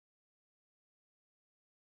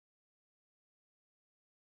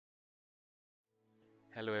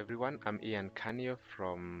Hello everyone, I'm Kaniu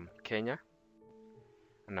from Kenya,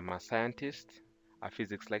 and I'm a scientist, a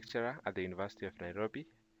physics lecturer at the University of Nairobi,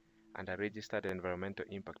 and a registered environmental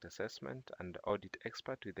impact assessment and audit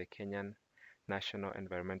expert with the Kenyan National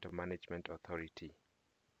Environmental Management Authority.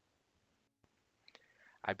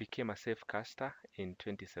 I became a Safecaster in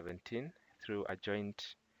 2017 through a joint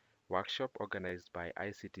workshop organized by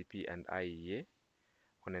ICTP and IEA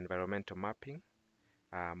on environmental mapping,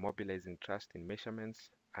 mobilizing trust in measurements,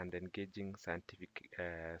 and engaging scientific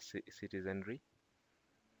citizenry.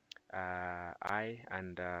 I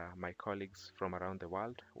and my colleagues from around the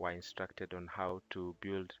world were instructed on how to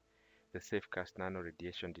build the Safecast nano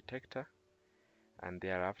radiation detector, and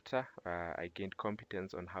thereafter I gained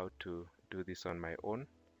competence on how to do this on my own,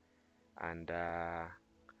 and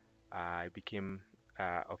I became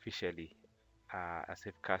officially a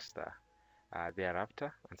Safecaster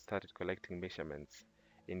thereafter and started collecting measurements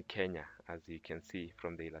in Kenya, as you can see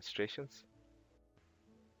from the illustrations.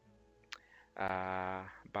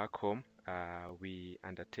 Back home, we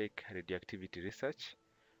undertake radioactivity research,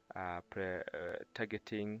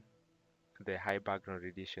 targeting the high background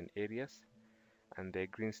radiation areas, and the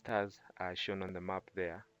green stars shown on the map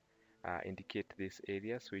there indicate these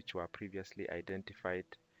areas which were previously identified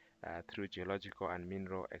through geological and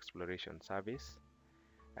mineral exploration surveys.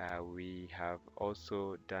 We have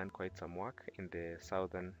also done quite some work in the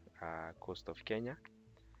southern coast of Kenya,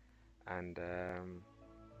 and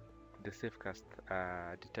the Safecast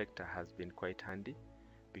detector has been quite handy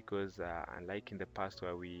because unlike in the past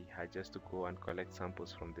where we had just to go and collect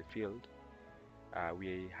samples from the field,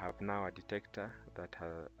 we have now a detector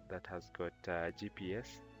that has got GPS,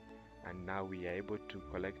 and now we are able to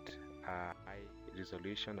collect high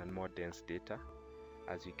resolution and more dense data,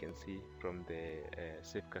 as you can see from the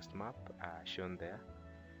Safecast map shown there.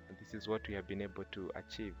 And this is what we have been able to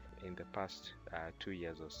achieve in the past 2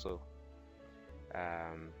 years or so.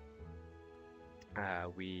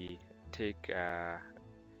 We take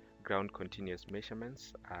ground continuous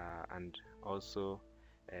measurements and also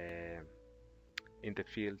in the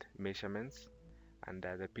field measurements, and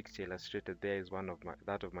the picture illustrated there is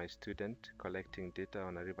that of my student collecting data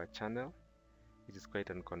on a river channel, which is quite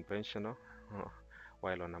unconventional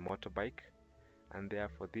while on a motorbike, and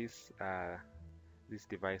therefore this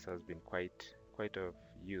device has been quite of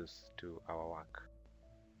use to our work.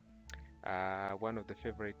 One of the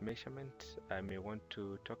favorite measurements I may want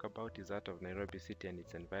to talk about is that of Nairobi City and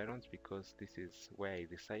its environs, because this is where I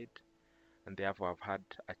reside, and therefore I've had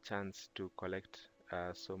a chance to collect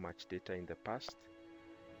so much data in the past,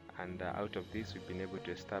 and out of this we've been able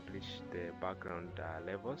to establish the background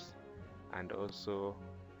levels and also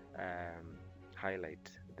highlight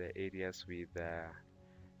the areas with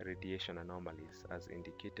radiation anomalies as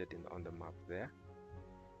indicated on the map there.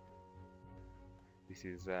 This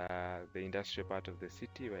is the industrial part of the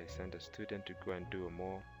city where I sent a student to go and do a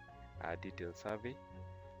more detailed survey,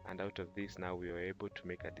 and out of this now we were able to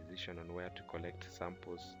make a decision on where to collect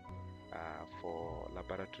samples for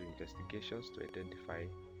laboratory investigations to identify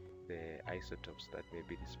the isotopes that may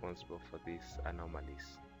be responsible for these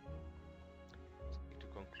anomalies. To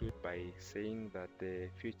conclude by saying that the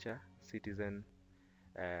future citizen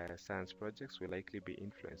science projects will likely be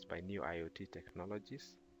influenced by new IoT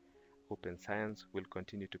technologies. Open science will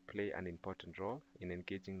continue to play an important role in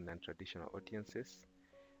engaging non-traditional audiences,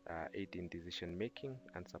 aid in decision making,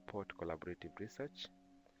 and support collaborative research.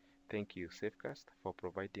 Thank you, Safecast, for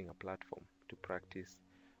providing a platform to practice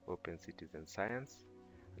open citizen science.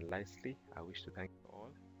 And lastly, I wish to thank you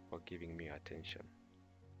all for giving me your attention.